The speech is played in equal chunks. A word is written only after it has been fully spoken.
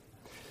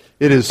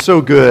It is so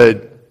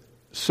good,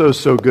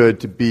 so good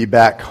to be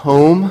back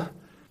home,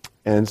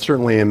 and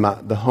certainly in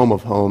the home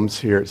of homes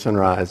here at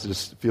Sunrise. It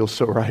just feels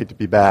so right to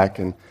be back,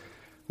 and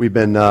we've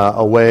been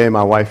away,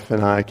 my wife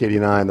and I, Katie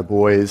and I, and the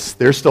boys.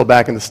 They're still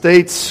back in the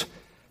States.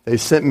 They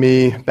sent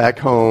me back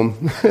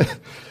home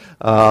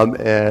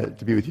and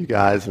to be with you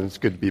guys, and it's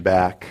good to be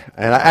back.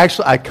 And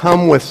I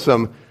come with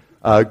some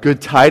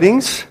good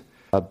tidings.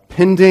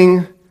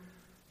 Pending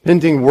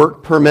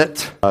work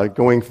permit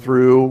going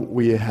through.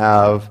 We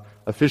have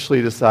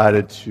officially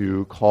decided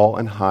to call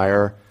and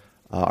hire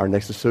our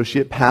next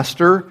associate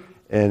pastor,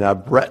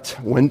 and Brett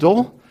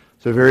Wendell.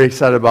 So very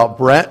excited about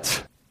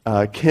Brett.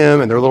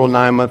 Kim and their little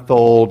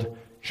 9-month-old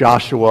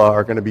Joshua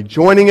are going to be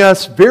joining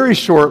us very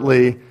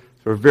shortly. So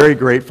we're very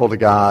grateful to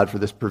God for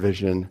this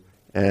provision,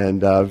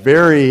 and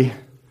very,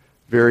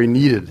 very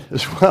needed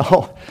as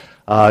well.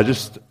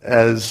 Just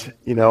as,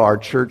 you know, our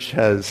church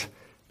has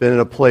been in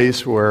a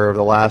place where over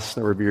the last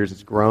number of years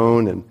it's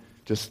grown and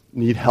just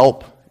need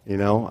help,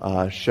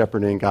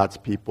 shepherding God's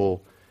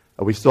people.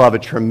 We still have a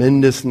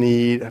tremendous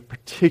need,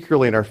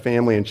 particularly in our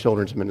family and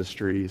children's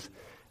ministries,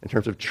 in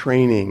terms of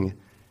training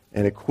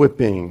and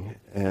equipping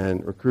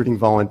and recruiting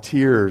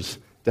volunteers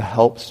to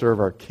help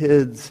serve our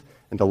kids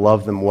and to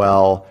love them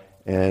well.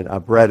 And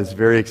Brett is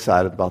very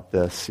excited about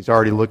this. He's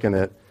already looking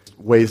at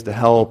ways to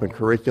help and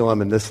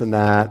curriculum and this and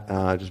that,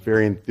 just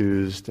very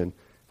enthused, and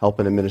help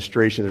in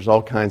administration. There's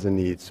all kinds of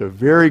needs. So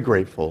very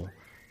grateful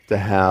to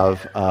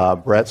have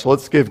Brett. So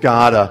let's give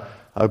God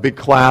a big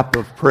clap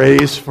of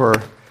praise for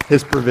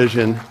his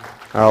provision in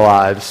our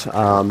lives.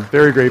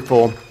 Very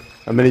grateful.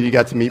 Many of you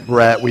got to meet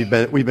Brett. We've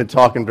been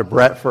talking to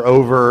Brett for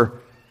over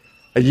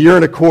a year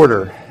and a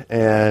quarter,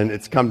 and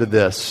it's come to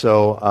this.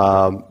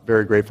 So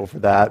very grateful for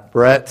that.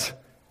 Brett,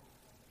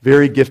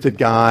 very gifted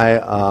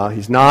guy.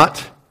 He's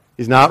not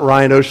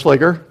Ryan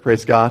Oschlager,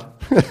 praise God.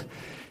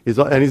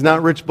 And he's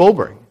not Rich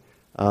Bulbring.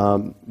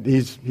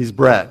 He's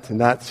Brett, and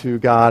that's who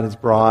God has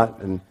brought,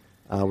 and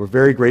we're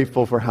very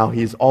grateful for how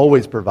he's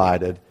always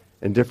provided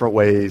in different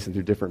ways and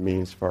through different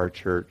means for our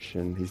church,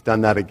 and he's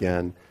done that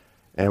again.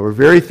 And we're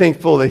very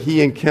thankful that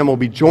he and Kim will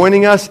be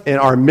joining us in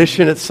our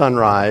mission at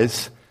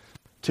Sunrise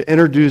to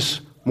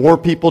introduce more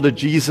people to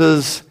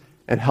Jesus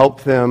and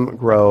help them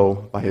grow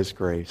by his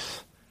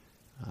grace.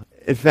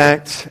 In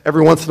fact,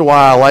 every once in a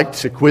while I like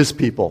to quiz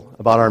people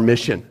about our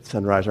mission at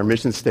Sunrise, our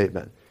mission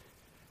statement.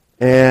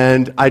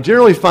 And I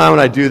generally find when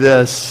I do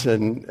this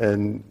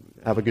and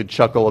have a good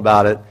chuckle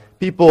about it,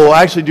 people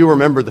actually do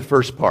remember the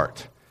first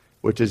part,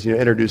 which is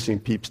introducing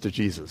peeps to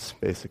Jesus,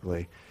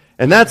 basically.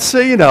 And that's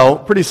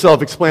pretty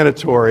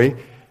self-explanatory,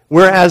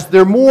 whereas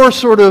they're more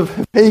sort of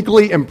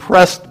vaguely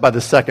impressed by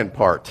the second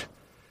part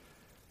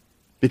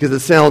because it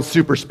sounds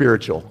super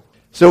spiritual.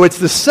 So it's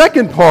the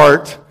second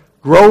part,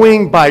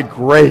 growing by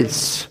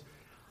grace,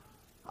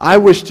 I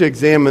wish to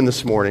examine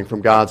this morning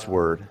from God's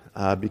Word.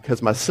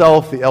 Because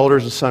myself, the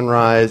elders of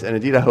Sunrise, and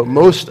indeed I hope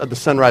most of the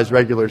Sunrise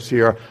regulars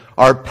here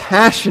are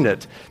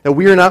passionate that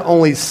we are not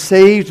only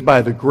saved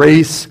by the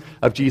grace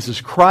of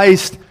Jesus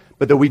Christ,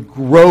 but that we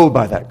grow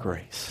by that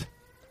grace.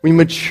 We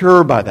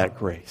mature by that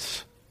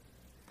grace.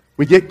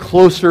 We get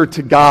closer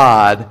to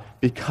God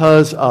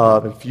because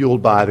of and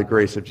fueled by the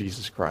grace of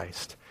Jesus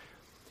Christ.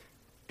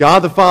 God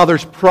the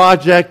Father's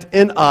project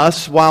in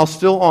us while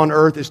still on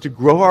earth is to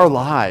grow our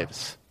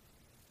lives,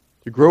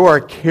 to grow our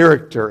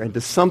character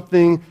into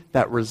something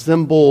that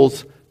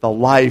resembles the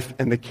life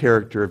and the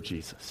character of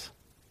Jesus.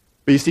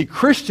 But you see,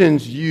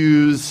 Christians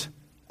use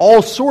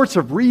all sorts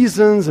of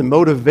reasons and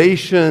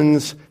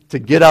motivations to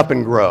get up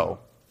and grow.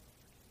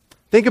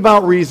 Think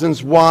about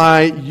reasons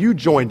why you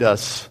joined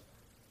us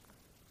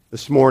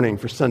this morning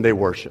for Sunday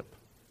worship.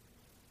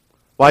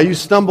 Why you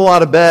stumble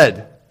out of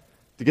bed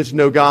to get to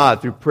know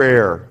God through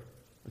prayer or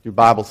through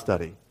Bible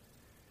study.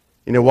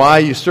 Why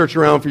you search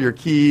around for your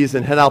keys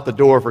and head out the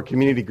door for a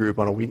community group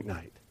on a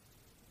weeknight.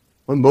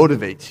 What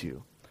motivates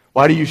you?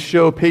 Why do you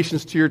show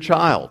patience to your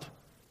child?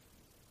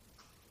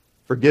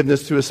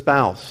 Forgiveness to a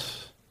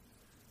spouse?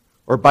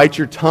 Or bite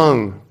your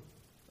tongue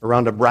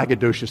around a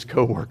braggadocious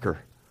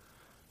coworker?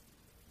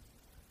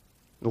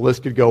 The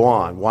list could go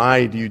on.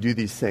 Why do you do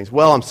these things?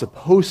 Well, I'm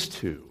supposed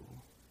to,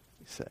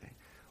 you say.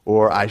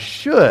 Or I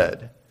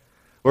should.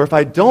 Or if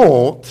I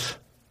don't,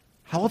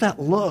 how will that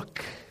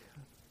look?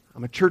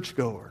 I'm a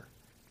churchgoer.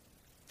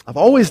 I've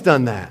always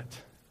done that.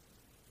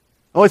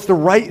 Oh, it's the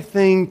right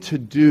thing to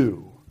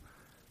do.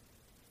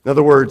 In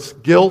other words,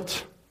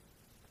 guilt,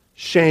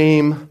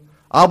 shame,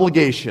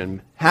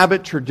 obligation,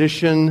 habit,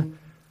 tradition,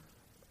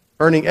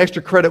 earning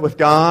extra credit with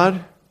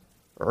God,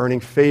 or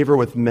earning favor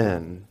with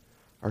men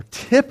are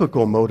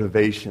typical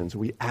motivations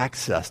we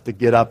access to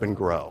get up and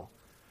grow,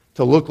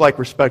 to look like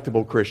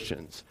respectable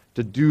Christians,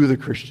 to do the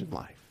Christian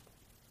life.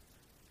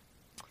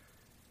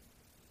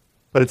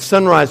 But at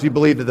Sunrise, we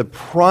believe that the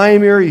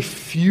primary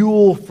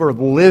fuel for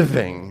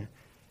living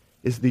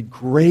is the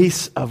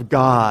grace of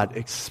God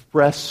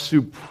expressed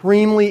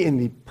supremely in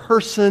the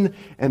person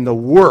and the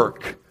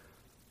work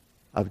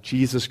of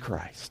Jesus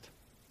Christ.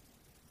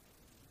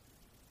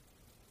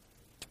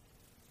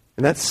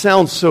 And that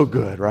sounds so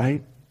good,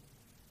 right?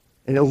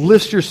 and it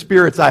lifts your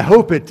spirits. I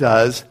hope it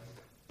does,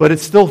 but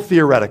it's still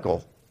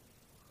theoretical.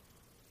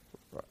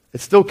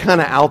 It's still kind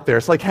of out there.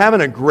 It's like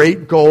having a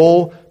great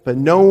goal, but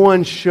no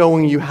one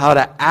showing you how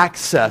to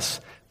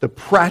access the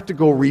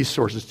practical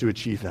resources to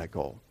achieve that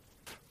goal.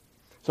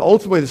 So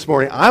ultimately this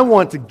morning, I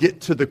want to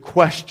get to the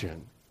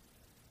question,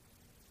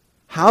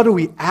 how do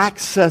we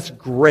access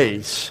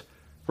grace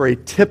for a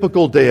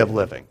typical day of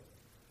living?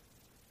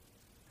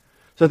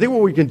 So I think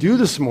what we can do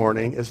this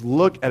morning is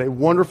look at a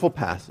wonderful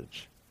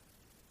passage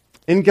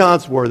in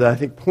God's Word that I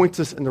think points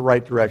us in the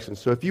right direction.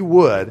 So if you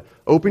would,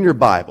 open your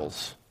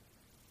Bibles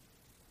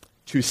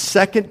to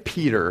 2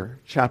 Peter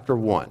chapter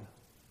 1.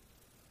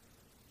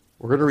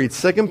 We're going to read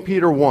 2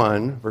 Peter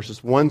 1,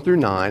 verses 1 through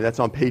 9. That's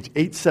on page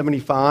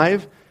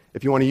 875.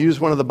 If you want to use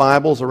one of the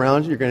Bibles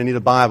around you, you're going to need a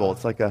Bible.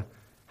 It's like a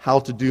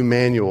how-to-do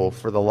manual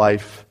for the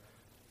life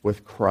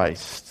with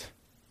Christ.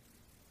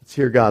 Let's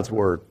hear God's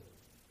Word.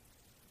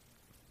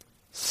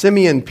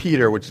 Simeon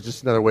Peter, which is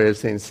just another way of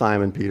saying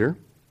Simon Peter,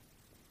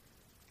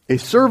 a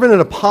servant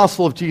and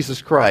apostle of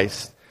Jesus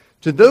Christ,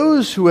 to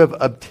those who have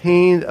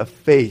obtained a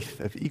faith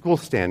of equal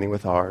standing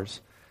with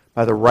ours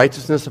by the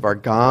righteousness of our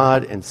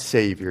God and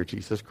Savior,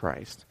 Jesus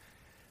Christ,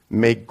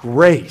 may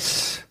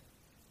grace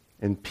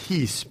and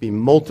peace be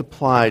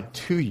multiplied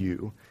to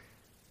you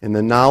in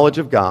the knowledge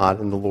of God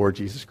and the Lord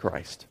Jesus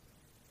Christ.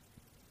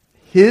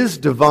 His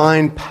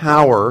divine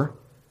power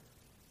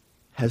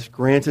has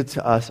granted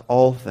to us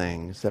all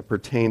things that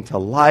pertain to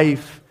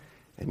life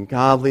and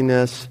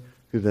godliness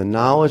through the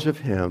knowledge of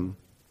Him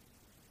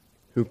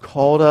who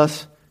called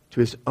us to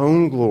His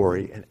own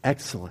glory and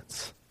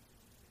excellence,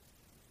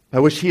 by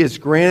which He has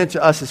granted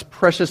to us His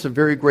precious and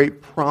very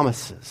great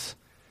promises,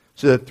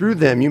 so that through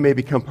them you may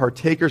become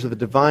partakers of the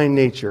divine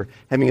nature,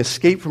 having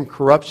escaped from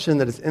corruption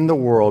that is in the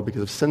world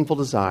because of sinful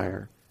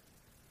desire.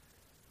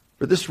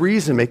 For this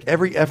reason, make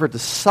every effort to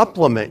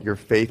supplement your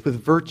faith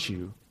with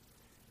virtue,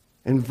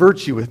 and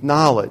virtue with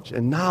knowledge,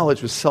 and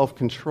knowledge with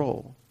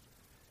self-control,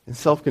 and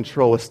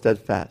self-control with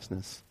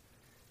steadfastness,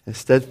 and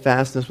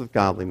steadfastness with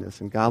godliness,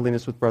 and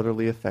godliness with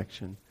brotherly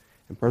affection,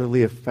 and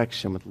brotherly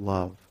affection with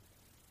love.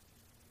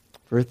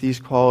 For if these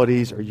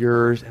qualities are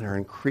yours and are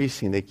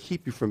increasing, they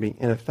keep you from being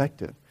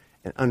ineffective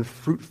and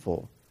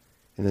unfruitful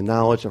in the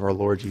knowledge of our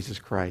Lord Jesus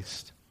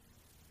Christ.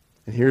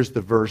 And here's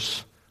the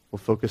verse we'll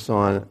focus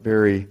on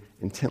very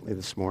intently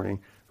this morning.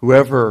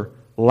 Whoever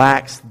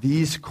lacks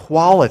these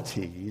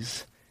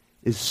qualities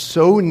is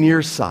so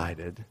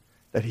nearsighted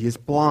that he is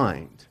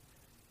blind,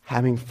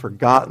 having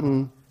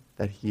forgotten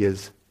that he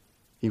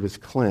was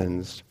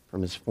cleansed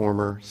from his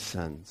former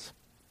sins.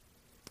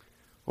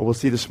 What we'll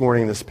see this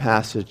morning in this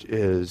passage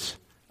is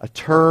a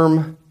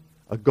term,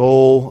 a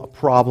goal, a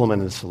problem,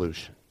 and a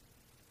solution.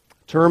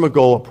 A term, a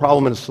goal, a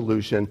problem, and a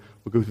solution.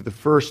 We'll go through the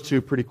first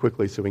two pretty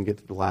quickly so we can get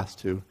to the last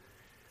two.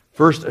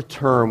 First, a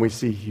term we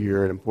see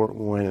here, an important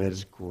one, and it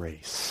is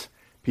grace.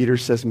 Peter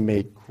says,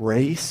 may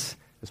grace,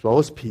 as well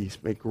as peace,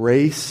 may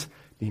grace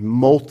be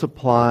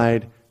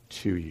multiplied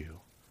to you.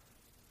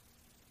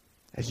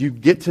 As you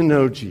get to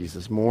know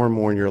Jesus more and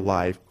more in your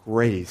life,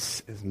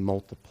 grace is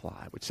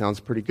multiplied, which sounds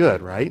pretty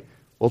good, right?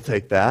 We'll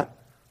take that.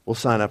 We'll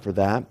sign up for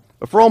that.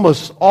 But for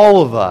almost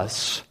all of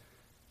us,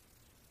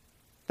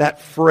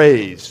 that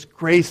phrase,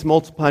 grace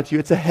multiplied to you,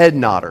 it's a head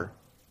nodder.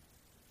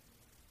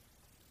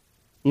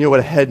 You know what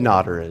a head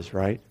nodder is,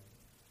 right?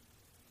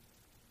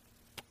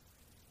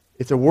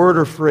 It's a word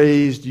or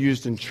phrase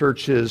used in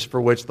churches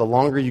for which the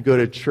longer you go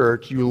to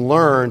church, you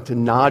learn to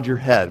nod your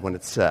head when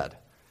it's said.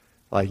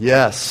 Like,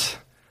 yes,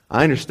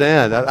 I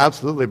understand.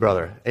 Absolutely,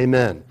 brother.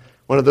 Amen.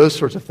 One of those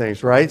sorts of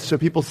things, right? So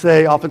people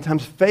say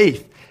oftentimes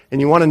faith, and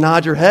you want to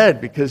nod your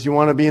head because you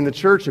want to be in the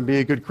church and be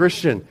a good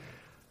Christian.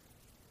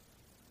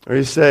 Or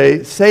you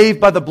say, saved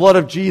by the blood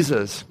of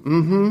Jesus.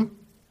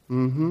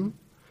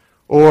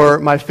 Or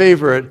my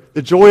favorite,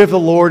 the joy of the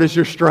Lord is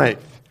your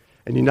strength.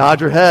 And you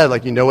nod your head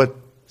like you know what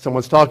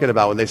someone's talking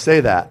about when they say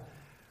that.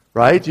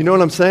 Right? Do you know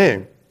what I'm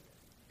saying?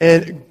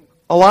 And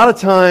a lot of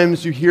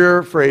times you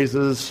hear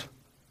phrases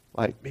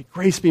like, may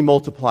grace be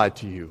multiplied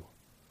to you.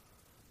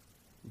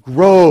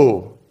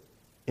 Grow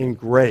in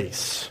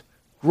grace.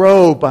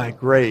 Grow by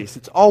grace.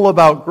 It's all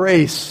about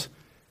grace.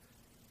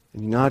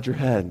 And you nod your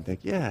head and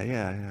think,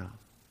 yeah.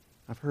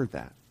 I've heard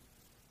that.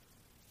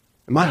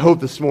 And my hope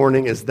this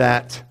morning is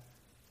that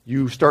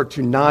you start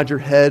to nod your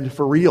head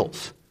for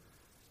reals.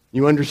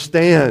 You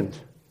understand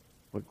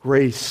what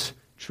grace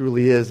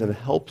truly is, and it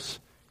helps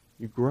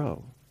you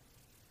grow.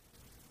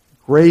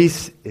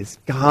 Grace is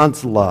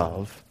God's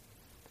love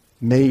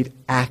made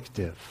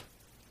active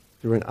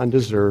through an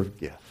undeserved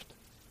gift.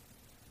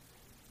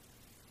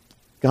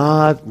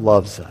 God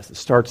loves us. It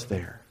starts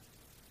there.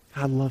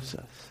 God loves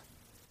us.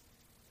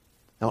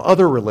 Now,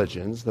 other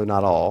religions, though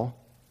not all,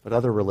 but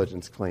other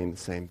religions claim the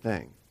same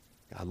thing.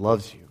 God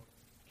loves you,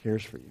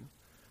 cares for you.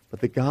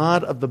 But the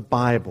God of the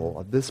Bible,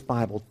 of this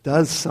Bible,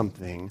 does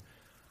something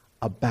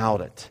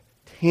about it,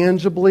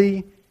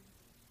 tangibly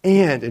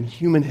and in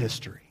human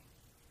history.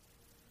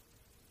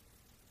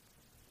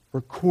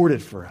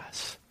 Recorded for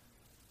us.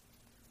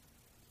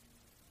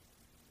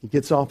 He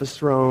gets off his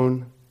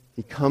throne.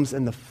 He comes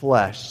in the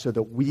flesh so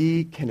that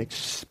we can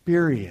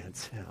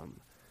experience him.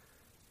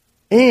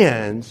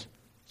 And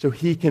so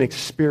he can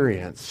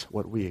experience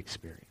what we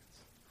experience.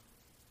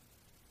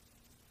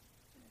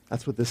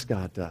 That's what this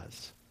God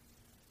does.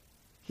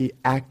 He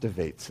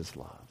activates his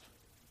love.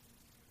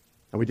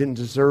 And we didn't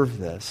deserve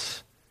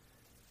this.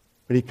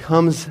 But he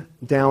comes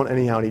down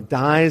anyhow, and he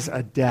dies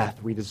a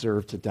death we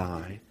deserve to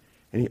die.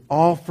 And he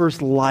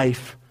offers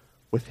life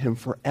with him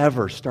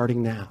forever,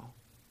 starting now.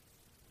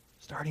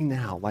 Starting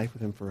now, life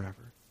with him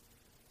forever.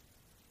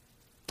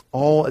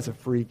 All as a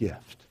free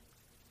gift.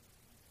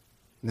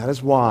 And that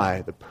is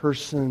why the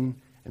person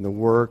and the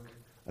work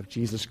of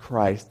Jesus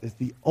Christ is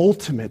the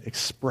ultimate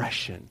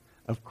expression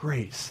of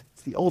grace.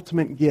 It's the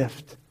ultimate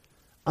gift,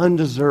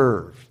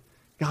 undeserved.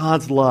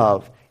 God's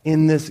love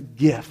in this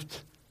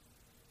gift.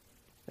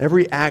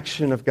 Every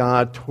action of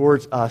God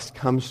towards us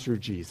comes through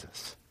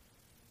Jesus.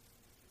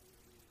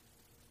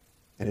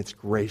 And it's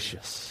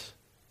gracious.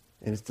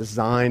 And it's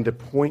designed to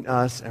point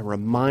us and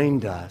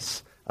remind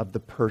us of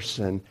the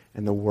person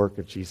and the work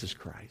of Jesus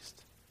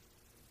Christ.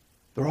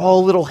 They're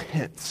all little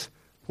hints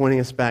pointing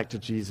us back to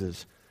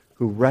Jesus,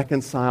 who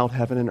reconciled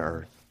heaven and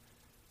earth,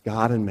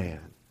 God and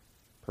man,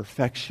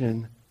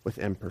 perfection with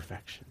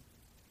imperfection.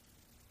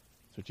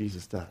 That's what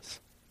Jesus does.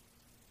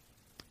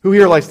 Who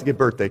here likes to get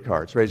birthday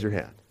cards? Raise your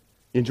hand.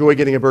 You enjoy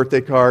getting a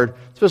birthday card,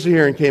 especially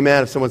here in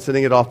Cayman. If someone's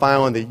sending it off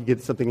island, that you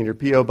get something in your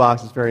P.O.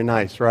 box. It's very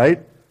nice,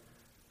 right?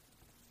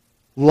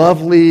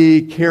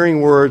 Lovely,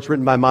 caring words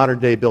written by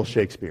modern-day Bill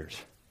Shakespeare's.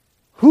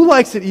 Who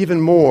likes it even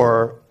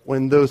more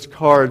when those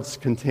cards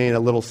contain a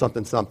little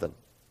something,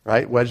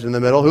 right? Wedged in the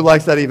middle. Who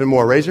likes that even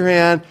more? Raise your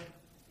hand.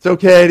 It's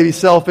okay to be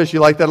selfish. You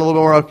like that a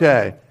little more?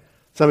 Okay.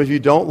 Some of you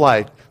don't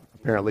like,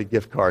 apparently,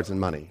 gift cards and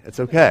money. It's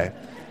okay.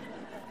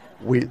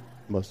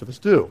 Most of us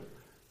do.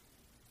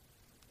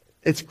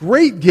 It's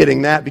great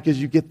getting that because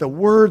you get the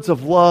words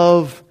of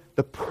love,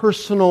 the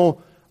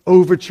personal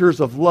overtures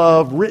of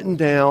love written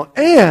down,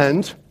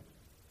 and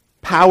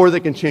power that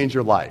can change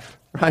your life,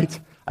 right?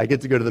 I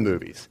get to go to the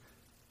movies.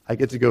 I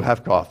get to go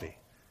have coffee.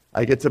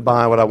 I get to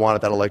buy what I want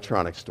at that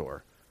electronics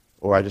store.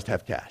 Or I just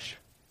have cash.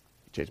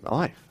 It changed my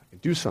life. I can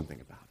do something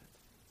about it.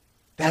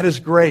 That is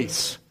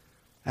grace.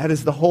 That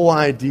is the whole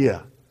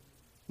idea.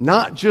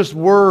 Not just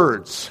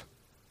words,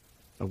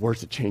 but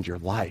words that change your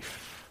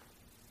life.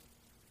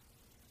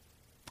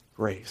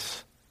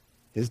 Grace.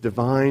 His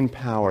divine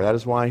power. That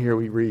is why here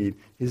we read,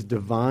 his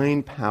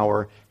divine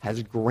power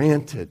has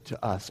granted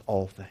to us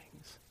all things.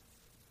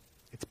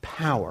 It's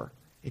power.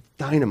 It's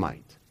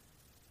dynamite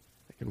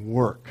that can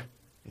work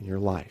in your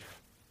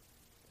life.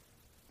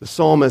 The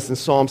psalmist in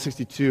Psalm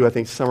 62, I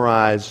think,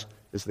 summarizes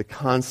the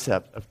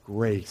concept of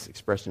grace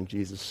expressed in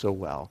Jesus so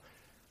well.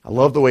 I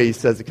love the way he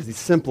says it because he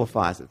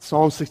simplifies it.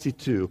 Psalm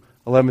 62,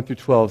 11 through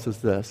 12 says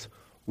this: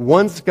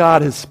 once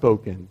God has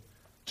spoken,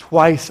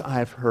 twice I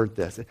have heard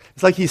this.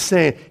 It's like he's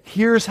saying,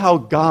 here's how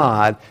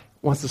God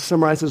wants to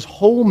summarize his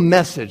whole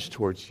message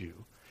towards you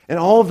and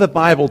all of the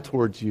Bible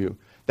towards you.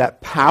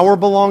 That power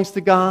belongs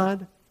to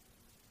God,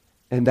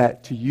 and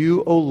that to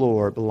you, O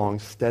Lord,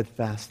 belongs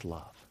steadfast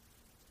love.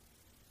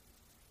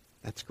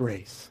 That's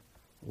grace.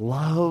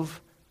 Love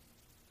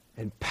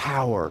and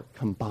power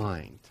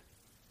combined.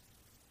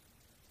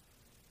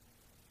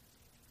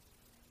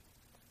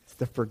 It's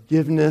the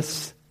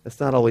forgiveness that's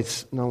not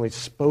only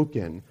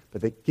spoken,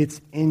 but that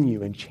gets in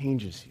you and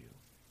changes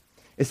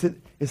you.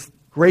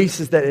 Grace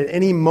is that at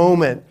any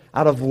moment,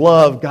 out of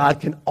love, God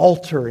can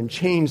alter and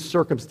change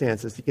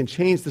circumstances. He can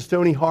change the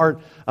stony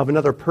heart of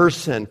another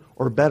person,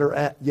 or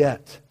better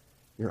yet,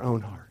 your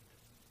own heart.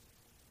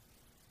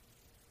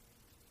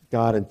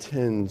 God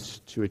intends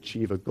to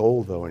achieve a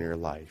goal, though, in your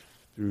life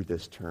through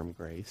this term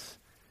grace.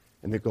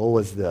 And the goal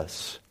is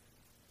this: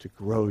 to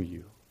grow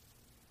you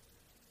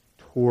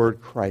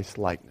toward Christ's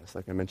likeness,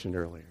 like I mentioned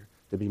earlier,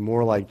 to be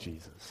more like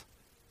Jesus.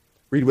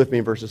 Read with me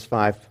verses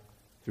 5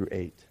 through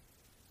 8.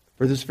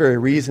 For this very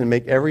reason,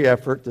 make every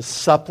effort to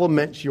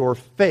supplement your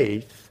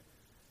faith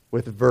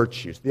with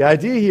virtues. The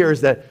idea here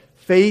is that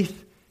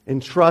faith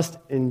and trust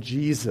in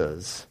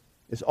Jesus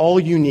is all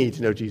you need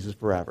to know Jesus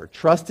forever.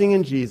 Trusting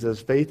in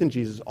Jesus, faith in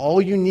Jesus,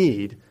 all you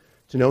need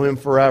to know him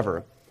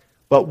forever.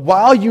 But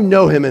while you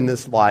know him in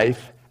this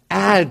life,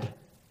 add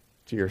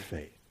to your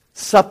faith.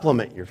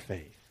 Supplement your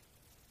faith.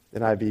 The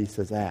NIV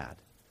says add.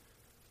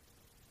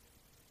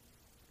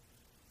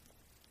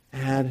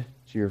 Add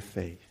to your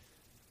faith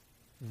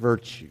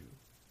virtue,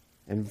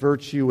 and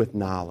virtue with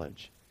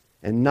knowledge,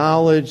 and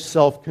knowledge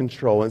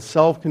self-control, and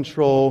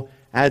self-control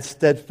add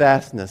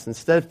steadfastness, and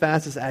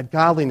steadfastness add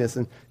godliness,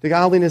 and to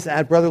godliness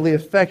add brotherly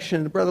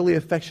affection, and brotherly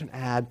affection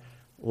add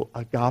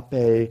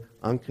agape,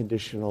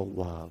 unconditional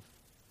love.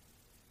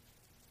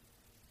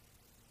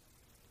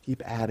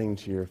 Keep adding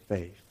to your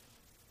faith.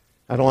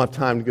 I don't have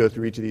time to go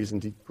through each of these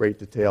in great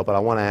detail, but I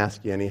want to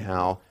ask you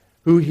anyhow,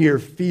 who here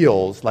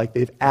feels like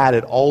they've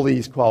added all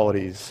these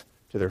qualities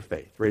to their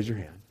faith? Raise your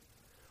hand.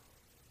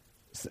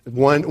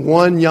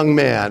 One young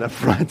man up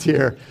front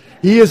here.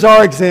 He is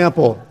our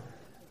example.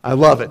 I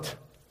love it.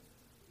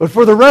 But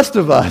for the rest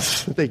of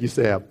us, thank you,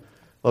 Sam.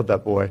 Love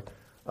that boy.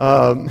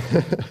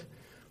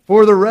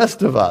 For the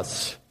rest of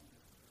us,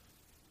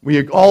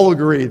 we all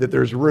agree that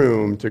there's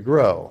room to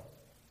grow.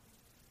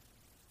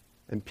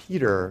 And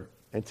Peter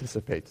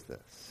anticipates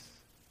this.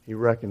 He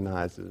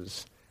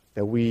recognizes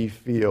that we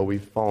feel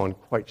we've fallen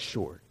quite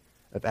short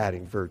of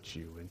adding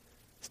virtue and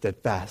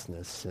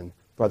steadfastness and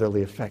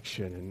brotherly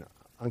affection and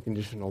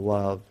unconditional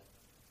love.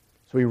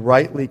 So he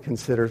rightly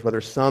considers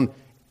whether some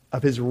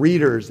of his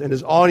readers and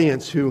his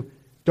audience who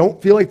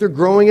don't feel like they're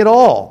growing at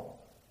all.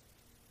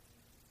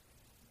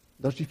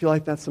 Don't you feel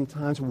like that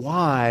sometimes?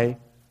 Why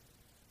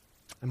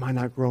am I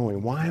not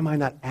growing? Why am I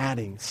not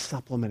adding,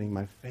 supplementing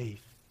my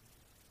faith?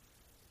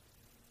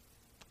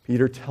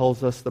 Peter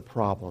tells us the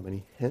problem, and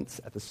he hints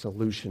at the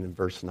solution in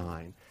verse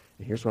 9.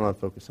 And here's what I want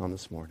to focus on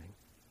this morning.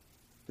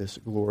 This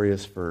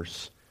glorious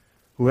verse.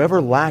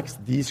 Whoever lacks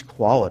these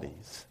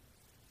qualities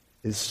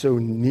is so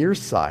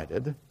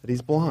nearsighted that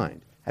he's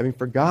blind, having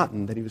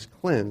forgotten that he was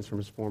cleansed from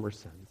his former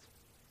sins.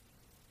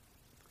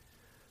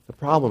 The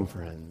problem,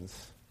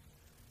 friends,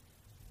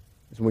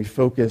 is when we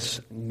focus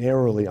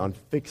narrowly on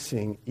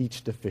fixing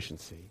each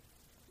deficiency,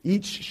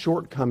 each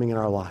shortcoming in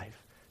our life.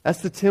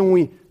 That's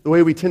the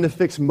way we tend to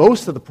fix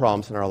most of the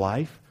problems in our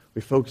life.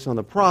 We focus on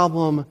the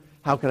problem.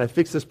 How can I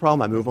fix this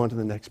problem? I move on to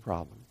the next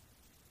problem.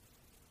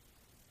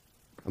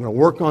 I'm going to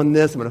work on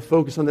this. I'm going to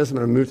focus on this. I'm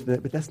going to move to the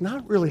next. But that's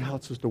not really how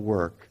it's supposed to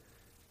work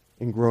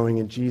in growing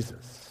in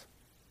Jesus.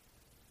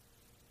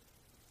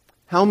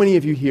 How many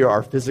of you here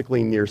are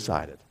physically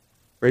nearsighted?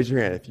 Raise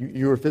your hand. If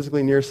you are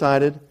physically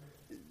nearsighted,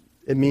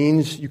 it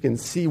means you can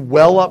see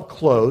well up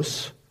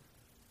close,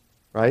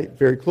 right?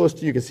 Very close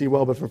to you, you can see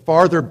well, but from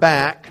farther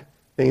back,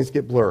 things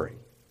get blurry.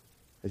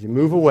 As you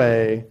move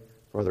away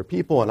from other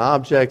people and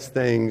objects,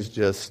 things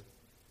just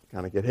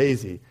kind of get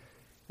hazy.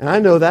 And I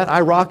know that.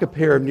 I rock a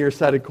pair of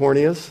nearsighted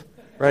corneas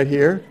right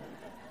here.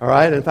 All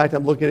right? And in fact,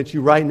 I'm looking at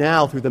you right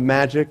now through the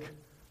magic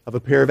of a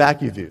pair of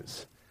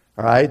AccuViews,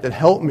 all right, that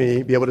help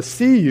me be able to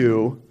see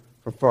you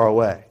from far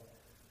away.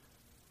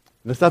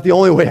 And that's not the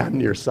only way I'm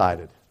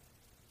nearsighted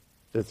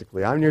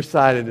physically. I'm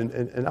nearsighted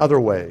in other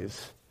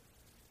ways.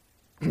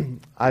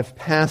 I've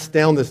passed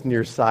down this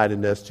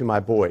nearsightedness to my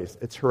boys.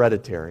 It's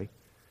hereditary.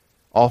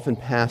 Often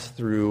passed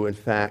through, in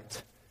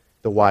fact,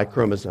 the Y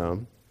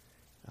chromosome.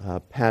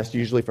 Passed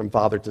usually from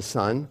father to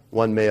son,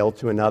 one male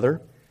to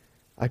another.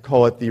 I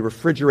call it the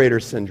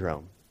refrigerator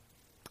syndrome.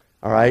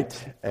 All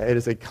right? It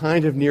is a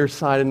kind of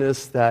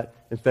nearsightedness that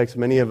infects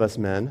many of us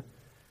men.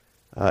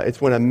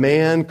 It's when a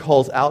man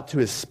calls out to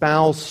his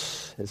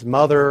spouse, his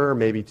mother,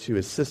 maybe to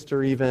his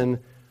sister even,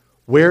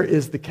 where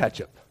is the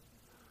ketchup?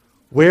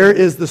 Where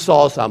is the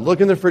salsa? I'm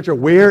looking in the refrigerator.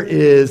 Where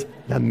is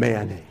the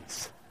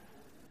mayonnaise?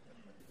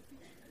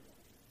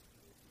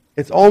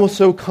 It's almost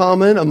so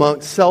common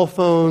amongst cell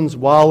phones,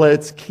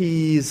 wallets,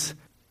 keys.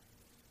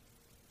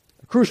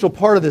 A crucial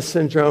part of this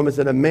syndrome is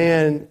that a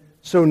man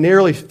so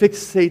narrowly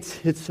fixates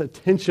his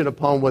attention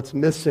upon what's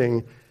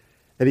missing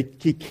that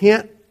he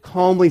can't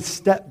calmly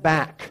step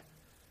back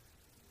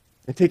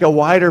and take a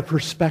wider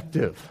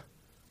perspective,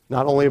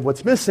 not only of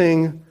what's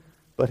missing,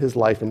 but his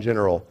life in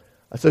general.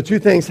 So two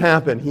things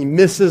happen. He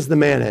misses the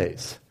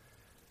mayonnaise,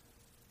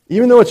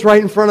 even though it's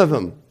right in front of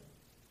him,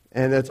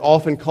 and it's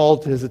often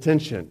called to his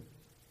attention.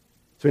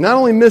 So he not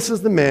only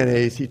misses the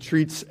mayonnaise, he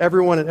treats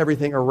everyone and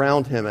everything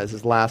around him as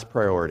his last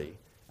priority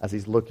as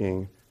he's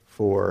looking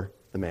for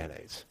the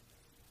mayonnaise.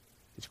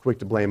 He's quick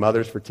to blame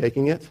others for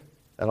taking it.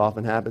 That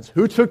often happens.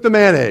 Who took the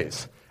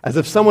mayonnaise? As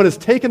if someone has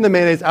taken the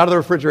mayonnaise out of the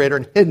refrigerator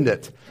and hidden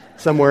it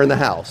somewhere in the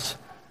house.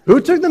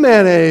 Who took the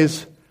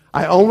mayonnaise?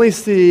 I only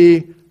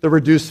see the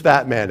reduced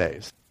fat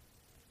mayonnaise.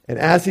 And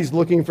as he's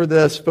looking for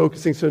this,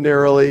 focusing so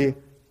narrowly,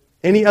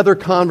 any other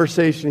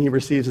conversation he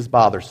receives is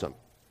bothersome.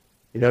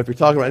 You know, if you're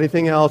talking about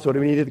anything else, what do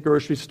we need at the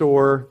grocery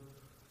store?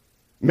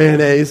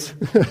 Mayonnaise,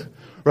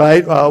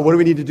 right? What do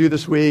we need to do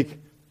this week?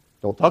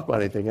 Don't talk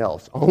about anything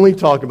else. Only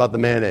talk about the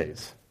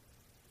mayonnaise.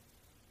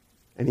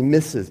 And he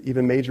misses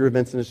even major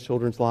events in his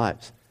children's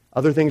lives.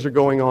 Other things are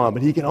going on,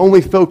 but he can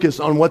only focus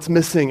on what's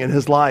missing in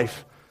his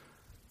life,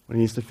 what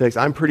he needs to fix.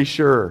 I'm pretty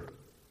sure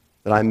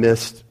that I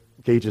missed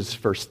Gage's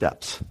first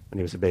steps when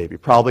he was a baby,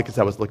 probably because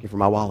I was looking for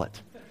my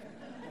wallet.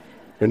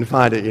 Couldn't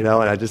find it, and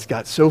I just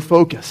got so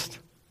focused.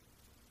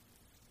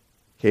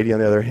 Katie, on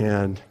the other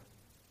hand,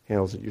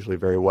 handles it usually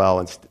very well,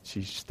 and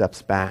she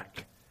steps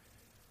back.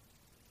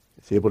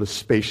 Is able to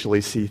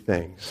spatially see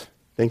things,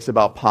 thinks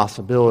about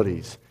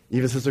possibilities,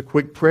 even says a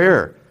quick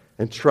prayer,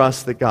 and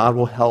trusts that God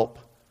will help.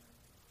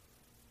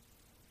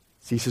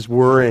 Ceases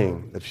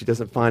worrying that if she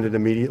doesn't find it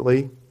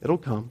immediately, it'll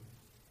come.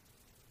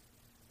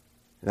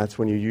 And that's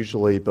when you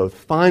usually both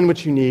find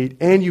what you need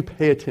and you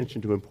pay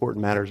attention to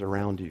important matters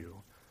around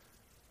you.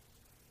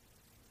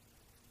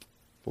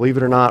 Believe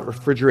it or not,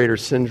 refrigerator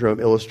syndrome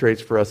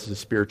illustrates for us a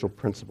spiritual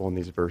principle in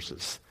these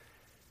verses.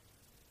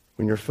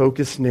 When your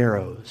focus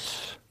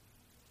narrows,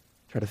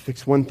 try to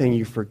fix one thing,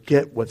 you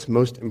forget what's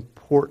most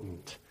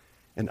important,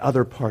 and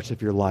other parts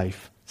of your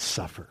life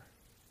suffer.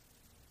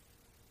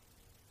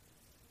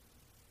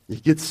 You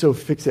get so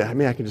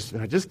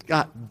fixated. I just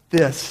got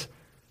this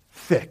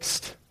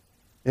fixed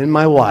in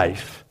my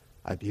life,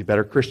 I'd be a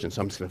better Christian.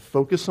 So I'm just going to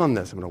focus on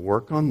this. I'm going to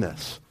work on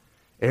this.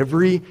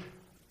 Every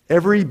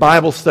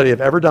Bible study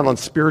I've ever done on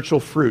spiritual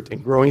fruit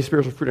and growing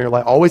spiritual fruit in your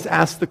life always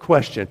asks the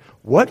question,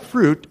 what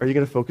fruit are you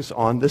going to focus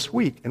on this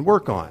week and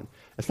work on?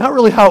 It's not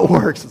really how it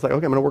works. It's like,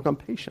 okay, I'm going to work on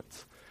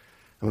patience.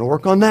 I'm going to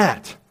work on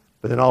that.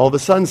 But then all of a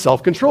sudden,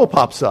 self-control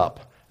pops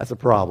up as a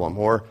problem,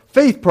 or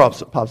faith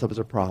pops up as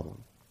a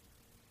problem.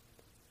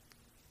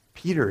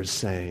 Peter is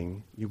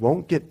saying, you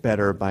won't get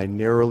better by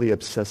narrowly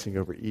obsessing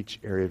over each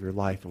area of your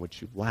life in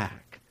which you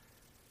lack.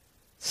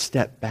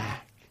 Step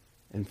back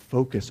and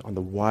focus on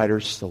the wider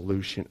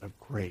solution of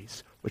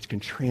grace, which can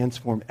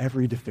transform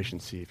every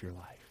deficiency of your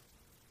life,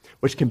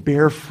 which can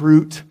bear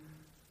fruit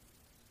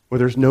where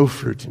there's no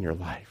fruit in your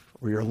life,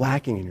 or you're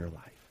lacking in your life.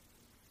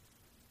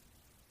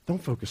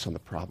 Don't focus on the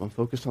problem.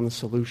 Focus on the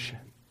solution,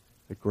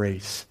 the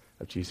grace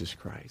of Jesus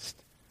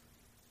Christ.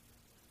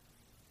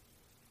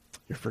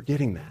 You're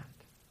forgetting that.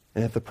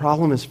 And if the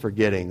problem is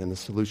forgetting, then the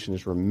solution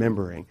is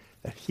remembering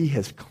that he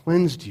has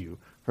cleansed you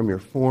from your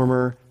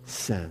former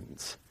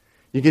sins.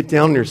 You get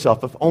down on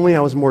yourself. If only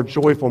I was more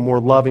joyful, more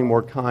loving,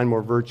 more kind,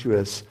 more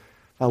virtuous.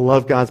 If I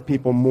love God's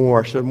people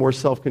more, showed more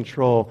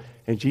self-control.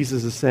 And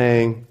Jesus is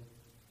saying,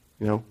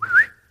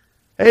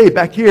 hey,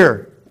 back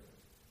here.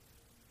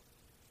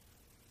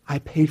 I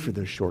paid for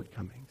those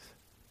shortcomings.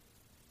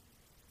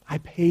 I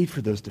paid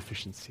for those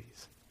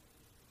deficiencies.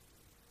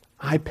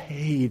 I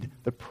paid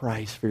the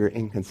price for your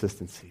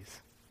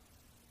inconsistencies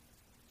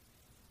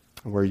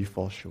and where you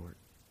fall short.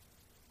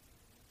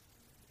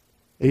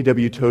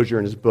 A.W. Tozer,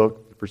 in his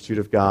book, The Pursuit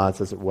of God,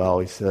 says it well.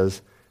 He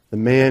says, the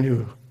man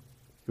who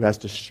has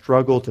to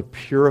struggle to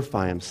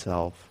purify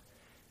himself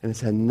and has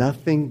had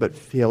nothing but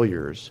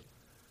failures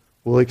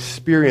will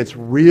experience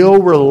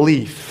real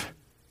relief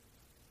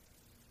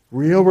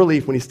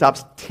when he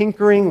stops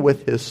tinkering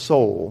with his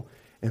soul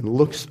and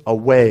looks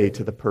away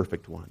to the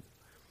perfect one.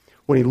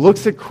 When he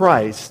looks at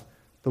Christ,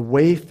 the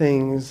way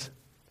things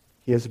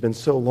he has been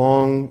so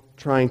long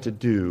trying to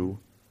do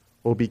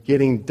will be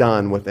getting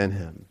done within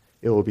him.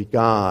 It will be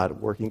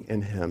God working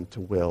in him to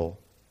will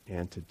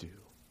and to do.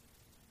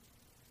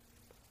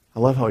 I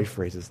love how he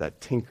phrases that,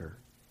 tinker.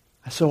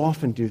 I so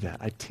often do that.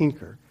 I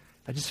tinker.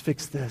 I just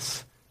fix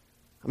this.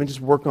 I'm going to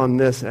just work on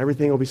this and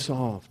everything will be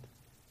solved.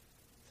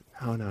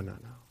 No.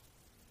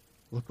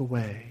 Look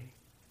away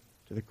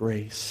to the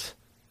grace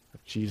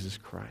of Jesus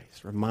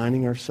Christ,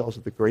 reminding ourselves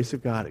of the grace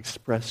of God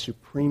expressed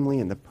supremely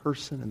in the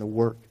person and the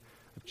work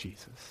of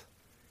Jesus.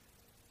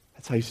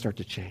 That's how you start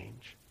to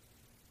change.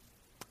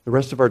 The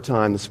rest of our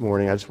time this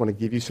morning, I just want to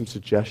give you some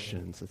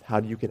suggestions of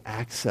how you can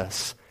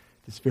access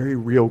this very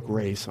real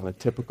grace on a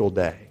typical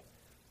day.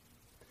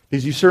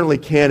 Because you certainly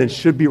can and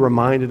should be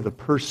reminded of the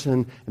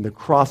person and the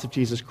cross of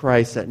Jesus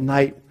Christ at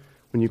night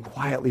when you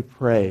quietly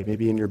pray,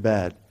 maybe in your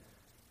bed,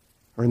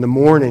 or in the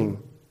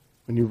morning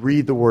when you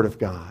read the Word of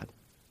God.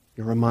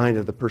 You're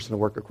reminded of the person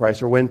and work of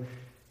Christ. Or when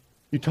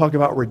you talk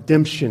about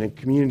redemption in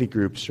community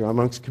groups or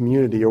amongst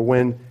community, or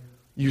when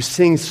you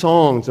sing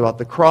songs about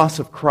the cross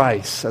of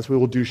Christ, as we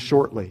will do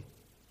shortly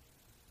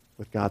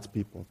with God's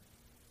people.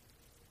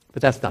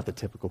 But that's not the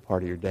typical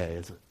part of your day,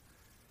 is it?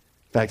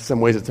 In fact, in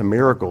some ways it's a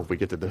miracle if we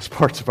get to those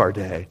parts of our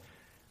day.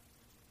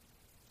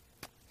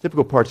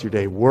 Typical parts of your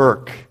day: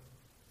 work,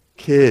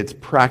 kids,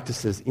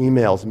 practices,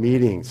 emails,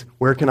 meetings.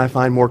 Where can I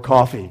find more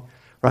coffee?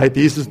 Right?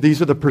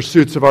 These are the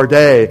pursuits of our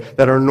day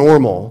that are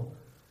normal.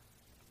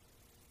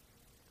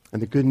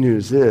 And the good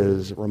news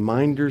is,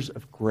 reminders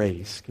of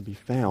grace can be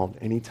found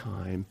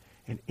anytime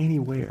and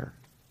anywhere.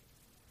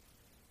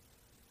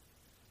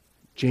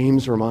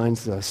 James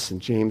reminds us in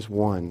James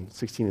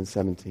 1:16 and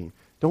 17,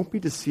 don't be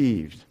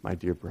deceived, my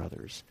dear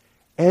brothers.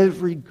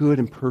 Every good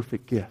and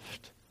perfect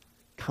gift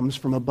comes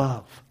from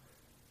above,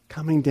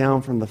 coming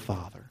down from the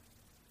Father.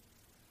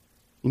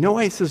 You know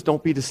why he says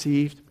don't be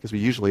deceived? Because we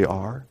usually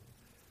are.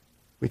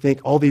 We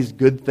think all these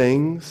good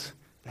things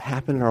that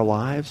happen in our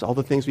lives, all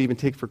the things we even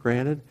take for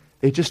granted,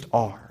 they just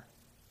are.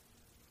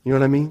 You know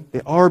what I mean?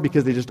 They are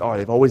because they just are.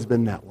 They've always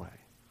been that way.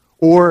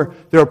 Or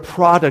they're a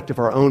product of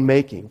our own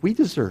making. We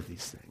deserve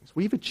these things.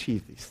 We've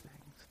achieved these things.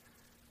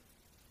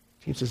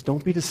 James says,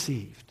 don't be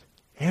deceived.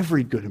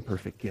 Every good and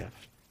perfect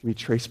gift can be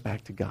traced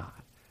back to God.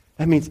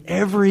 That means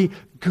every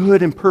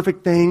good and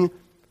perfect thing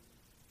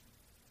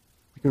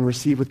we can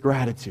receive with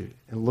gratitude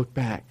and look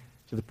back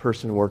to the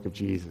person and work of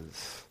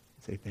Jesus.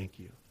 Say thank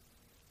you.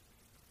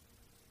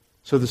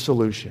 So the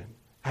solution: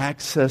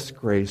 access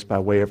grace by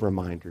way of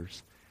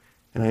reminders.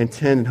 And I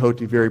intend and hope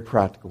to be very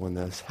practical in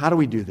this. How do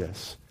we do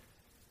this?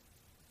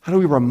 How do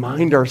we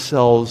remind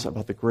ourselves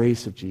about the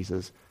grace of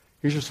Jesus?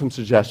 Here's just some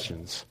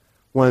suggestions.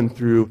 One,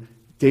 through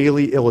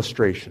daily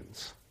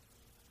illustrations.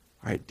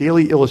 All right,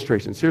 daily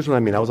illustrations. Here's what I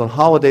mean. I was on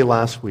holiday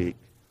last week,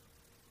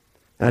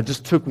 and I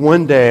just took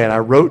one day and I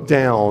wrote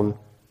down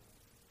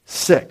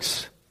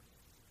six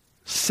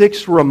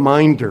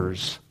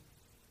reminders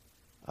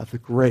of the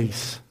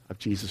grace of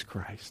Jesus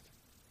Christ.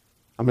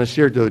 I'm going to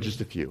share just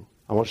a few.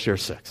 I won't share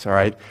six, all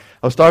right?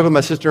 I was talking with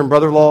my sister and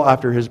brother-in-law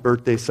after his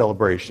birthday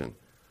celebration.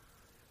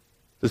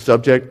 The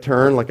subject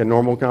turned like a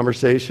normal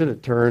conversation.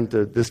 It turned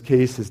to, this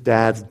case, his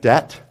dad's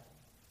debt.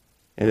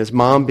 and his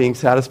mom being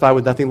satisfied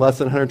with nothing less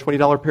than a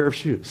 $120 pair of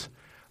shoes.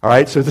 All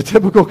right, so it's a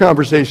typical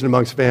conversation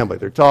amongst family.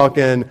 They're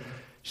talking.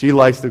 She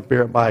likes to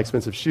buy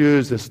expensive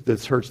shoes.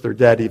 This hurts their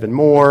dad even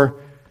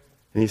more.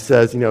 And he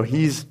says,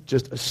 he's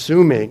just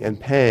assuming and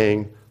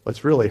paying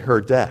what's really her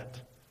debt.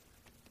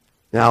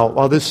 Now,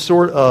 while this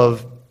sort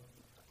of,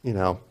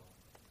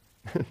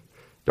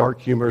 dark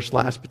humor /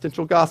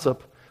 potential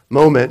gossip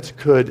moment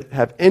could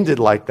have ended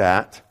like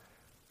that,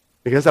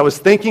 because I was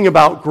thinking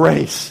about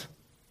grace,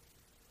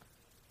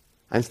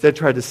 I instead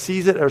tried to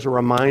seize it as a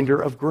reminder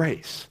of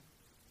grace.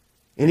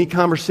 Any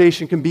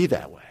conversation can be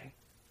that way.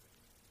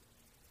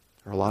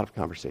 There are a lot of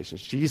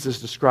conversations.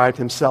 Jesus described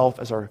himself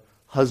as our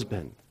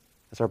husband,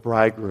 as our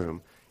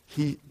bridegroom.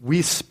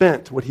 We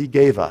spent what he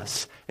gave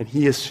us, and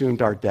he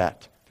assumed our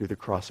debt through the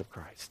cross of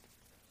Christ.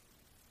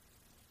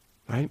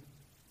 Right?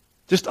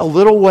 Just a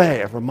little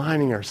way of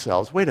reminding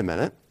ourselves, wait a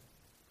minute,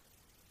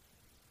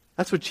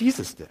 that's what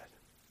Jesus did.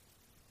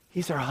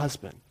 He's our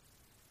husband.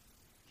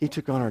 He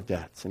took on our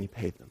debts, and he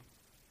paid them.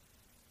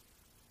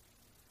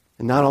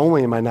 And not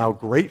only am I now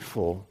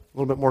grateful, a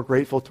little bit more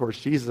grateful towards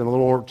Jesus, I'm a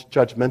little more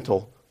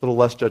judgmental, a little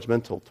less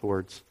judgmental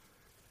towards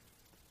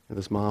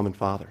this mom and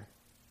father.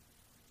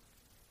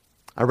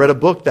 I read a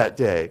book that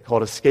day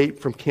called Escape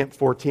from Camp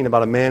 14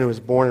 about a man who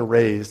was born and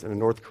raised in a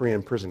North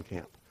Korean prison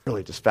camp.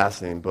 Really just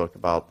fascinating book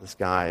about this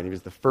guy, and he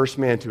was the first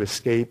man to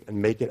escape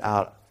and make it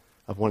out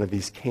of one of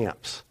these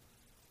camps.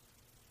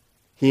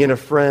 He and a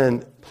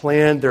friend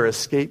planned their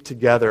escape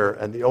together,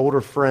 and the older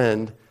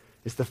friend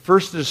is the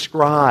first to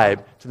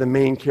describe to the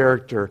main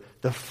character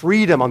the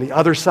freedom on the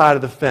other side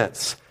of the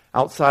fence,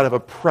 outside of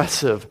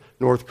oppressive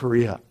North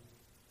Korea.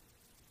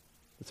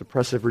 It's an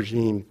oppressive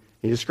regime.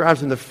 He describes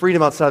the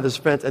freedom outside this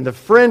fence, and the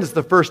friend is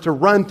the first to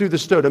run through the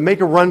snow, to make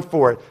a run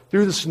for it,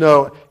 through the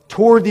snow,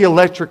 toward the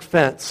electric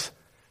fence,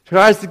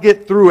 tries to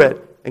get through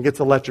it, and gets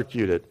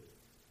electrocuted,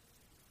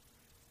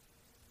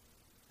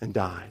 and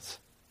dies.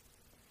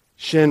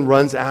 Shin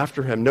runs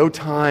after him, no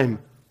time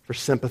for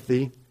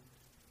sympathy,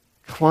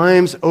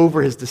 climbs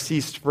over his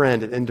deceased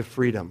friend and into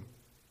freedom.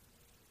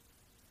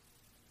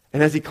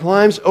 And as he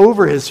climbs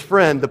over his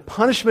friend, the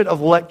punishment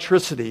of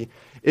electricity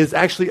is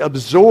actually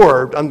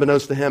absorbed,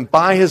 unbeknownst to him,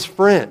 by his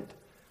friend.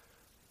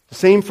 The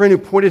same friend who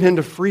pointed him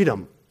to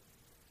freedom,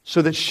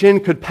 so that Shin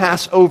could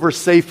pass over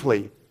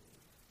safely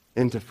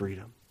into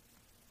freedom.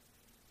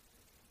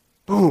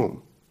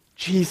 Boom.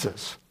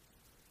 Jesus.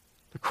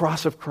 The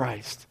cross of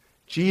Christ.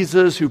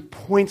 Jesus, who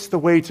points the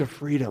way to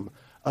freedom,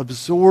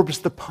 absorbs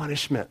the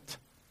punishment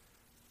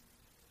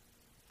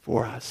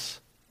for us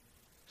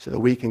so that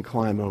we can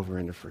climb over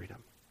into freedom.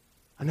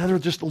 Another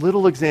just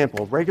little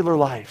example of regular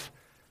life,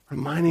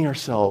 reminding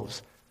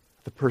ourselves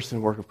of the person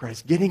and work of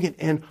Christ, getting it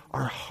in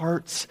our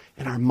hearts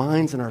and our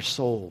minds and our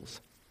souls.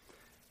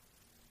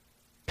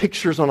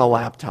 Pictures on a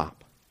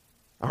laptop.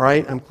 All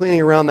right? I'm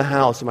cleaning around the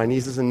house, and my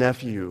nieces and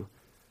nephew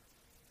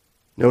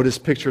notice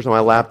pictures on my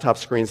laptop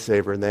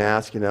screensaver, and they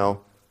ask,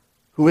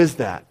 who is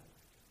that?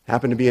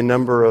 Happened to be a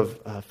number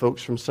of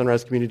folks from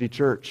Sunrise Community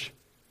Church.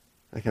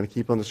 I kind of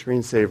keep on the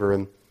screensaver,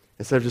 and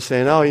instead of just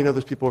saying,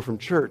 those people are from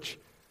church,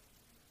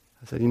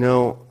 I said,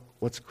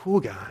 what's cool,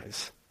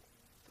 guys?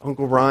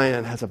 Uncle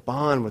Ryan has a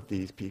bond with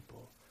these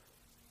people.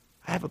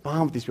 I have a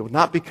bond with these people,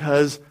 not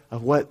because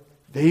of what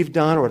they've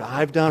done or what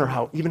I've done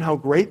or even how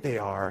great they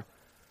are,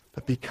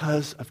 but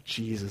because of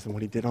Jesus and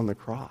what he did on the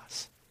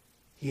cross.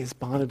 He has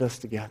bonded us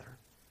together.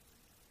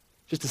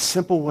 Just a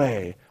simple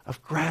way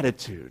of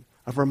gratitude,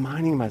 of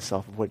reminding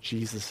myself of what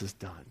Jesus has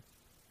done.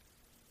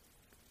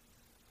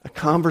 A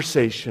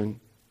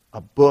conversation,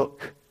 a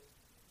book,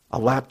 a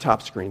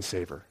laptop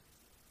screensaver.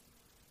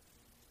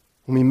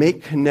 When we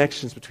make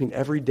connections between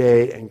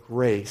everyday and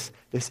grace,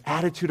 this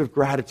attitude of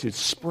gratitude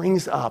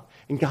springs up,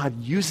 and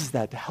God uses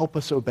that to help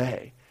us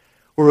obey.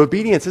 Where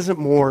obedience isn't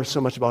more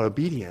so much about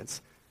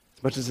obedience,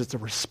 as much as it's a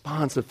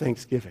response of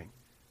thanksgiving.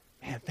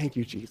 Man, thank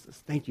you, Jesus.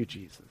 Thank you,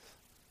 Jesus.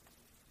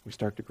 We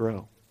start to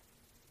grow.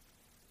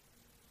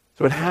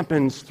 So it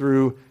happens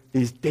through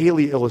these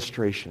daily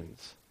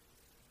illustrations.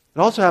 It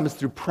also happens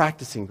through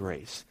practicing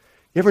grace.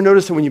 You ever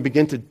notice that when you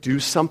begin to do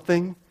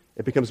something,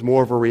 it becomes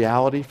more of a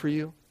reality for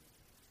you?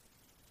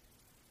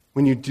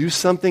 When you do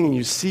something and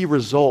you see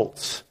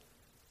results,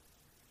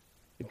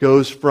 it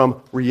goes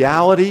from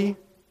reality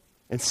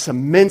and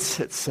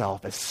cements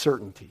itself as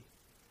certainty.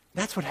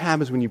 That's what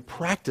happens when you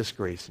practice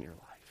grace in your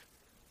life.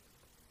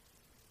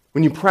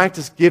 When you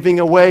practice giving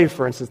away,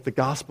 for instance, the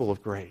gospel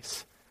of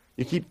grace,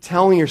 you keep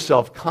telling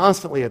yourself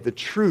constantly of the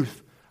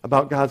truth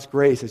about God's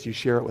grace as you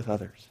share it with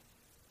others.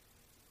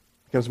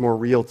 It becomes more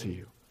real to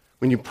you.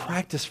 When you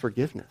practice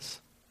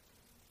forgiveness,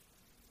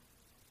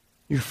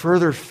 you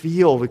further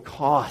feel the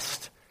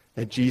cost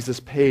that Jesus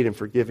paid in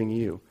forgiving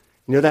you.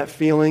 You know that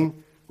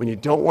feeling when you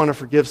don't want to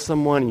forgive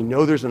someone, and you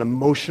know there's an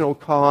emotional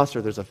cost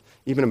or there's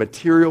even a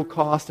material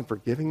cost in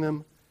forgiving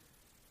them,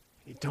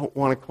 and you don't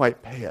want to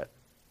quite pay it.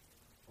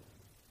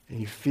 And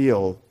you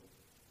feel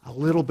a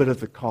little bit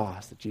of the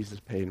cost that Jesus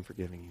paid in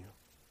forgiving you.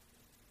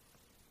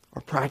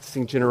 Or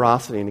practicing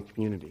generosity in the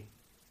community.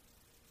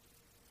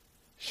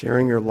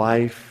 Sharing your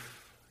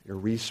life, your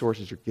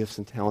resources, your gifts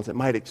and talents. It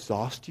might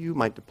exhaust you,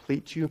 might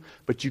deplete you,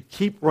 but you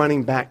keep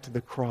running back to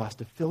the cross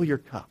to fill your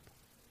cup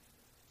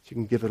so you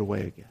can give it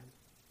away again.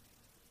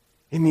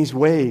 In these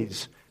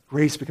ways,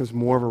 grace becomes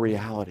more of a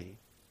reality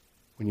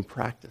when you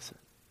practice it.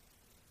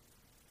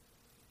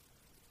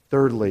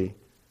 Thirdly,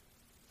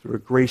 through a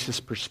gracious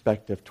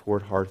perspective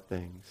toward hard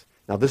things.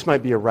 Now, this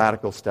might be a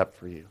radical step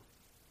for you.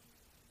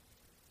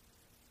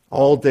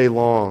 All day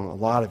long, a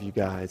lot of you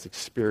guys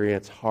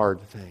experience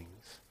hard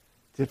things,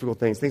 difficult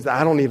things, things that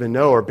I don't even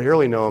know or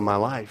barely know in my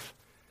life.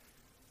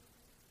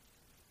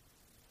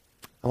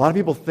 A lot of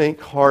people think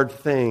hard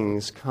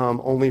things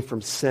come only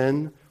from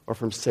sin or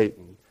from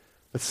Satan,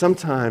 but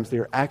sometimes they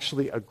are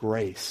actually a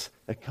grace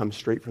that comes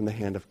straight from the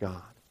hand of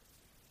God.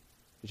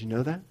 Did you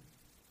know that?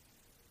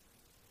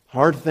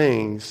 Hard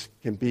things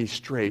can be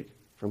straight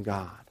from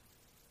God.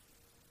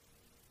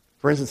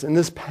 For instance, in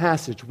this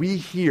passage, we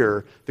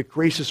hear the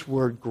gracious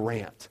word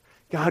grant.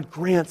 God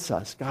grants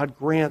us. God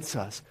grants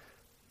us.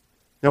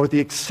 Now, with the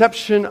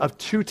exception of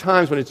 2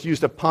 times when it's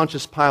used of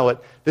Pontius Pilate,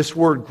 this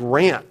word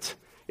grant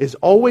is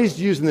always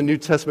used in the New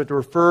Testament to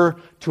refer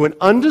to an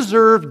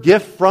undeserved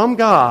gift from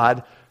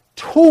God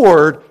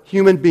toward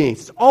human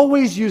beings. It's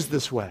always used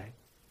this way.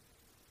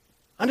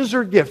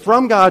 Undeserved gift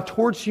from God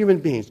towards human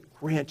beings.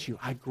 Grant you,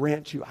 I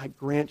grant you, I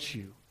grant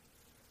you.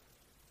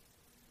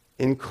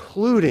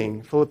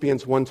 Including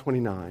Philippians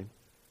 1:29.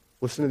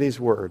 Listen to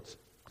these words.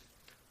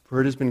 For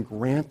it has been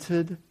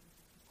granted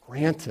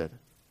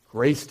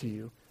grace to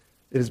you.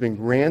 It has been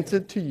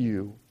granted to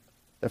you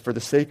that for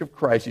the sake of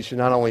Christ you should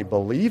not only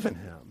believe in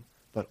him,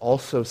 but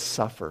also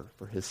suffer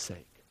for his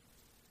sake.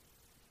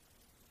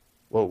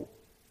 Whoa.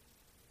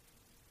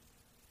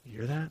 You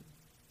hear that?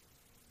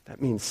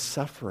 That means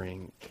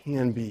suffering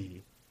can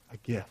be a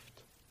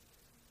gift.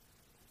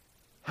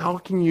 How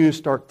can you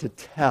start to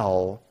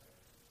tell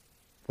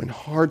when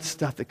hard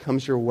stuff that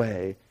comes your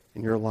way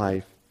in your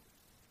life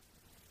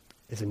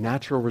is a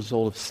natural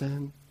result of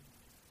sin,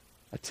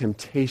 a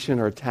temptation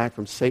or attack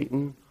from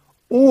Satan,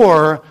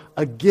 or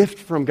a gift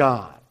from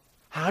God?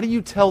 How do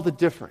you tell the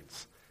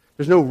difference?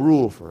 There's no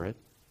rule for it.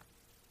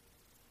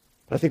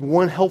 But I think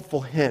one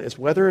helpful hint is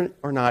whether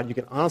or not you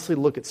can honestly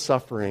look at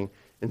suffering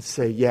and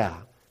say, yeah,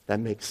 that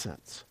makes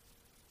sense.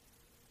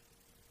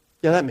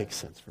 Yeah, that makes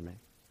sense for me.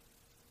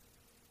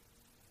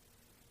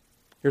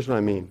 Here's what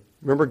I mean.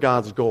 Remember,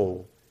 God's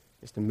goal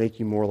is to make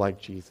you more like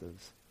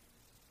Jesus.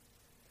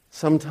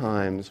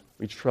 Sometimes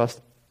we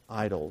trust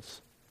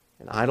idols,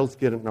 and idols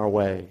get in our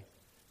way,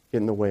 get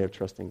in the way of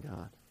trusting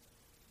God.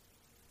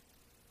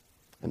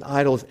 An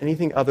idol is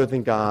anything other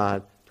than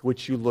God to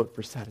which you look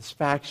for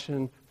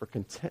satisfaction, for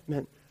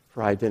contentment,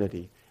 for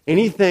identity.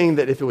 Anything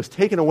that if it was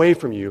taken away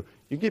from you,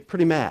 you get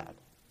pretty mad.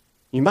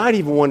 You might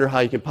even wonder how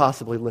you can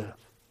possibly live.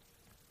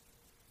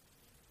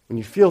 When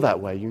you feel that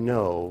way, you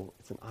know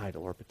it's an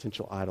idol or a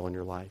potential idol in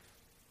your life.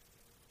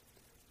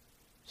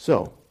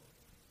 So,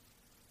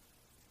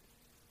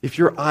 if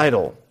your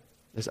idol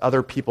is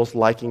other people's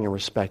liking and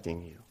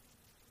respecting you,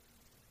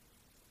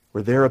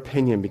 where their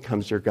opinion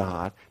becomes your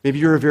God, maybe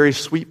you're a very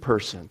sweet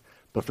person,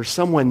 but for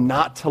someone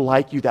not to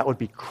like you, that would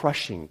be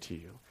crushing to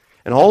you.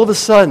 And all of a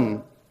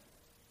sudden,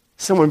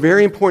 someone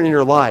very important in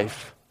your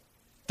life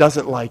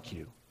doesn't like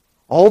you.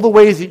 All the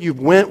ways that you've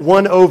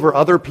won over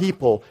other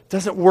people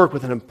doesn't work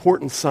with an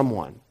important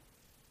someone.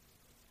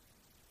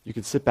 You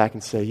can sit back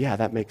and say, yeah,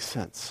 that makes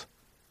sense.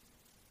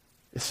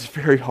 This is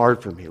very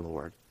hard for me,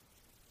 Lord.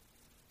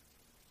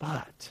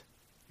 But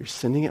you're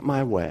sending it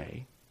my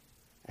way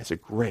as a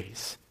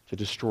grace to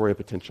destroy a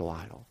potential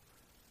idol.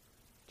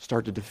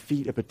 Start to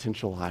defeat a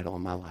potential idol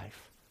in my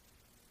life.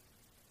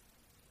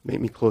 Make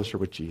me closer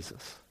with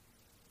Jesus.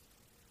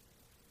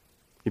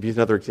 I'll give you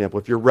another example.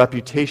 If your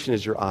reputation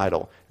is your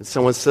idol, and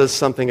someone says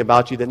something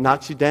about you that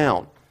knocks you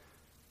down,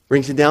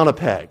 brings you down a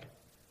peg,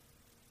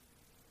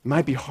 it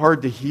might be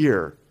hard to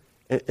hear.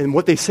 And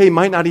what they say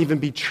might not even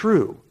be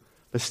true.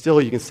 But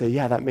still you can say,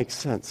 yeah, that makes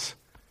sense.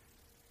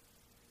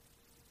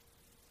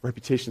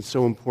 Reputation is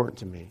so important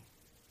to me.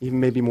 Even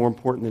maybe more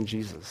important than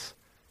Jesus.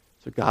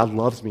 So God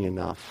loves me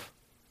enough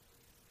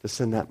to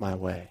send that my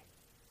way.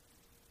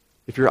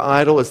 If your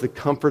idol is the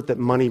comfort that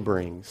money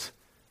brings,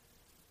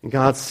 and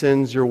God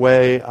sends your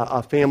way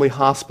a family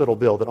hospital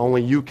bill that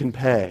only you can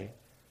pay,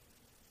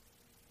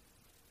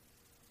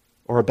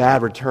 or a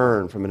bad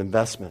return from an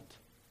investment,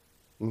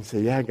 you can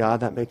say, yeah, God,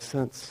 that makes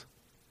sense.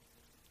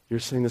 You're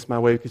sending this my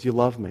way because you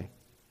love me.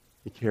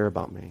 You care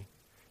about me.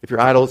 If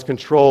your idol is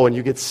control and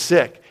you get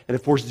sick and it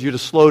forces you to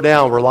slow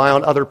down, rely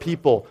on other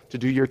people to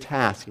do your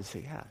task, you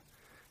say, yeah,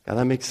 God,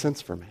 that makes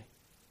sense for me.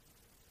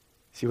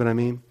 See what I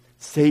mean?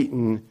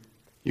 Satan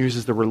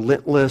uses the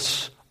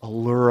relentless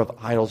allure of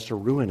idols to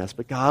ruin us,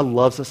 but God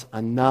loves us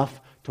enough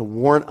to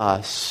warn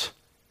us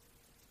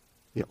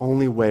the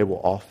only way we'll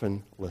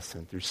often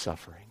listen through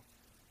suffering.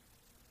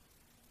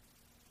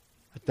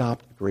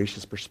 Adopt a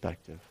gracious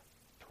perspective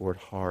toward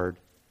hard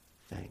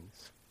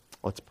things.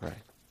 Let's pray.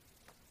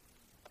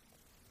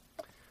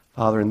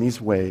 Father, in these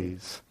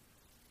ways,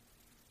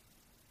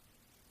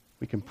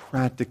 we can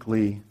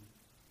practically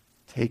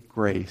take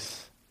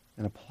grace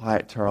and apply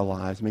it to our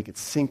lives, make it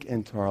sink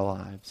into our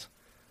lives.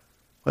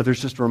 Whether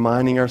it's just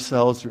reminding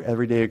ourselves through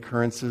everyday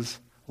occurrences,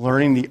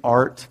 learning the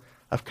art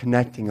of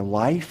connecting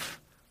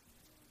life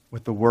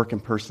with the work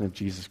and person of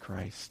Jesus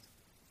Christ.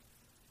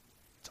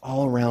 It's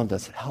all around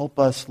us. Help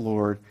us,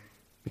 Lord,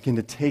 begin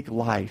to take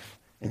life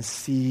and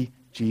see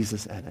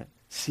Jesus in it.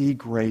 See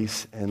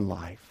grace in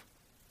life.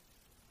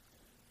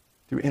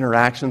 Through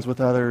interactions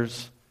with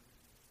others,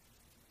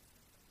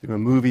 through a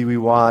movie we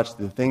watch,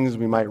 the things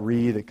we might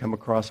read that come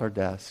across our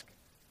desk.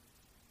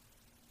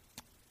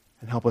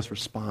 And help us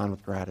respond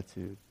with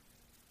gratitude.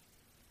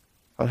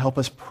 God, help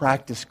us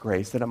practice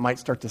grace, that it might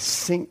start to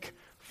sink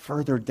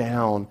further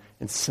down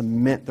and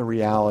cement the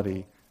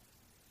reality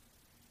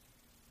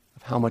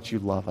of how much you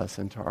love us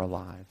into our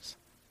lives.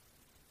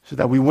 So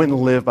that we wouldn't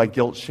live by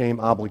guilt,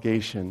 shame,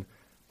 obligation,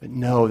 but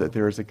know that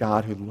there is a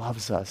God who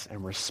loves us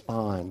and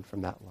respond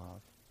from that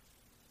love.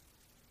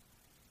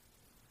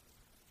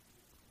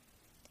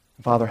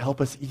 Father, help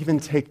us even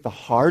take the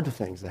hard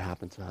things that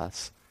happen to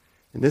us.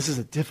 And this is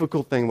a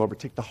difficult thing, Lord, but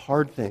take the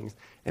hard things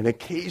and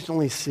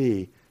occasionally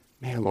see,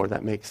 man, Lord,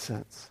 that makes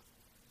sense.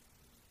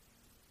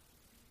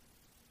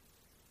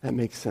 That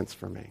makes sense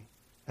for me.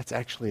 That's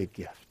actually a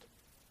gift.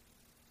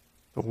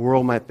 The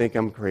world might think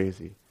I'm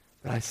crazy,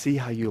 but I see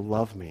how you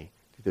love me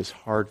through this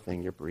hard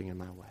thing you're bringing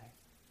my way.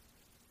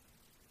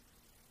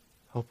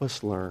 Help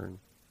us learn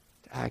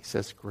to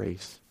access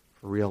grace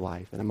for real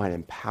life, and it might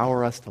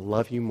empower us to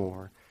love you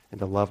more and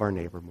to love our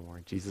neighbor more.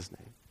 In Jesus'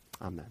 name,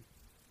 amen.